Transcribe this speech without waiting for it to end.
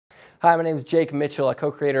Hi, my name is Jake Mitchell, a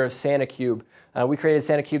co-creator of SaniCube. We created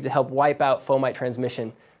SaniCube to help wipe out fomite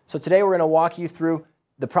transmission. So today we're going to walk you through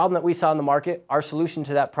the problem that we saw in the market, our solution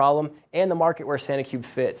to that problem, and the market where SaniCube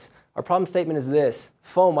fits. Our problem statement is this: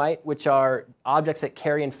 fomite, which are objects that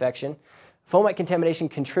carry infection. Fomite contamination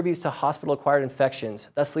contributes to hospital-acquired infections,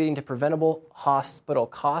 thus leading to preventable hospital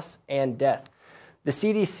costs and death. The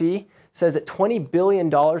CDC says that $20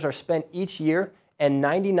 billion are spent each year and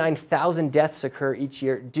 99,000 deaths occur each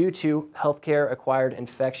year due to healthcare-acquired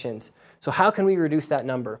infections. So how can we reduce that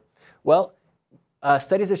number? Well,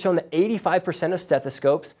 studies have shown that 85% of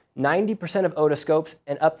stethoscopes, 90% of otoscopes,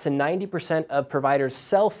 and up to 90% of providers'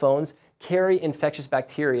 cell phones carry infectious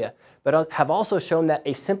bacteria, but have also shown that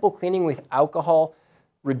a simple cleaning with alcohol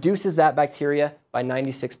reduces that bacteria by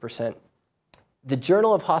 96%. The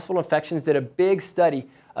Journal of Hospital Infections did a big study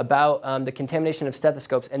about the contamination of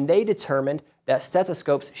stethoscopes, and they determined that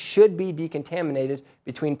stethoscopes should be decontaminated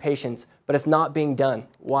between patients, but it's not being done.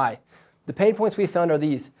 Why? The pain points we found are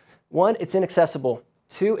these. 1, it's inaccessible.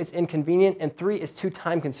 2, it's inconvenient. And 3, it's too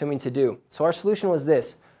time-consuming to do. So our solution was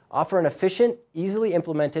this: offer an efficient, easily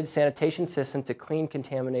implemented sanitation system to clean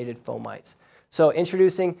contaminated fomites. So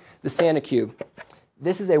introducing the SaniCube.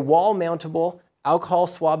 This is a wall-mountable alcohol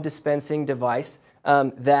swab dispensing device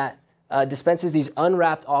that dispenses these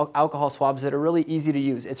unwrapped alcohol swabs that are really easy to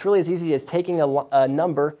use. It's really as easy as taking a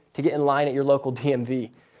number to get in line at your local DMV.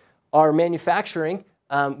 Our manufacturing,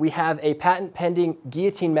 we have a patent-pending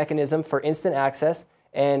guillotine mechanism for instant access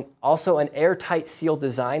and also an airtight seal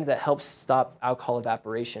design that helps stop alcohol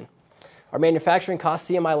evaporation. Our manufacturing cost,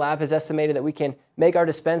 CMI Lab has estimated that we can make our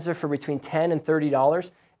dispenser for between $10 and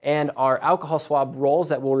 $30, and our alcohol swab rolls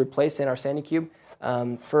that we'll replace in our SaniCube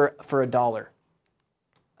for $1.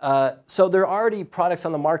 So there are already products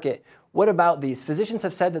on the market. What about these? Physicians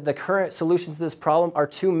have said that the current solutions to this problem are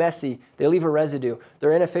too messy. They leave a residue.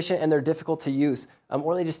 They're inefficient and they're difficult to use,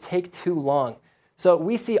 or they just take too long. So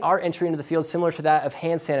we see our entry into the field similar to that of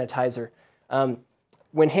hand sanitizer.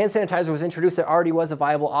 When hand sanitizer was introduced, there already was a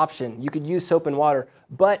viable option. You could use soap and water,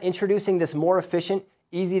 but introducing this more efficient,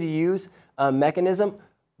 easy to use mechanism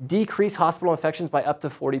decreased hospital infections by up to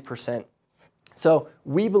 40%. So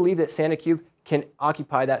we believe that SaniCube can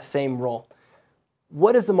occupy that same role.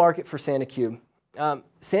 What is the market for SaniCube?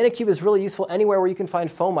 SaniCube is really useful anywhere where you can find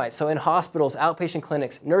fomite. So in hospitals, outpatient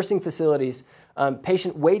clinics, nursing facilities,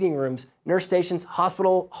 patient waiting rooms, nurse stations,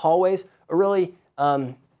 hospital hallways, or really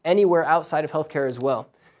anywhere outside of healthcare as well.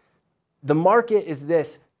 The market is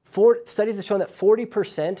this. Studies have shown that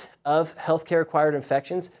 40% of healthcare-acquired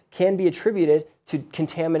infections can be attributed to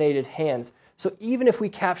contaminated hands. So even if we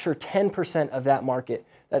capture 10% of that market,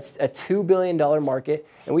 that's a $2 billion market,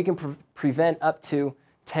 and we can prevent up to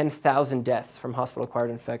 10,000 deaths from hospital-acquired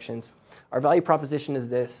infections. Our value proposition is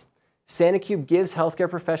this: SaniCube gives healthcare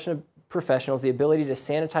professionals the ability to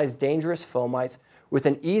sanitize dangerous fomites with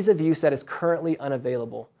an ease of use that is currently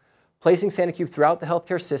unavailable. Placing SaniCube throughout the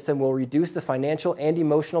healthcare system will reduce the financial and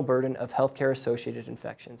emotional burden of healthcare-associated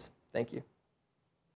infections. Thank you.